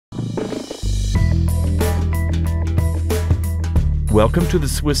Welcome to the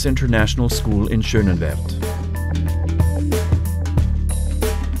Swiss International School in Schönenwerd.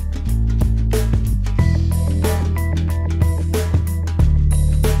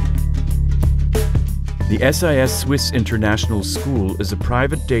 The SIS Swiss International School is a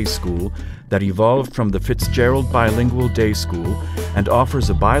private day school that evolved from the Fitzgerald Bilingual Day School and offers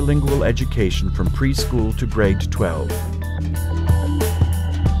a bilingual education from preschool to grade 12.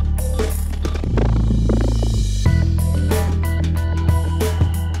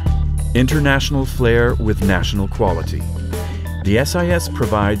 International flair with national quality. The SIS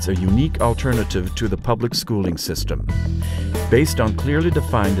provides a unique alternative to the public schooling system. Based on clearly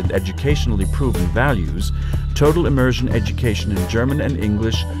defined and educationally proven values, total immersion education in German and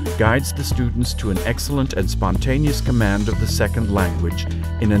English guides the students to an excellent and spontaneous command of the second language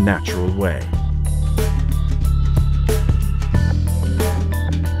in a natural way.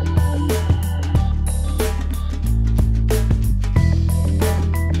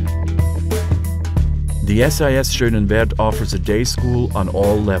 The SIS Schönenwerd offers a day school on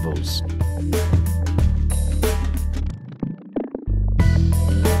all levels.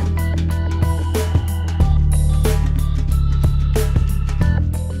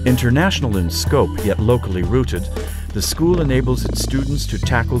 International in scope, yet locally rooted, the school enables its students to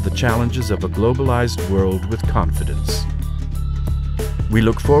tackle the challenges of a globalized world with confidence. We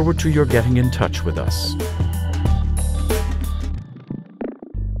look forward to your getting in touch with us.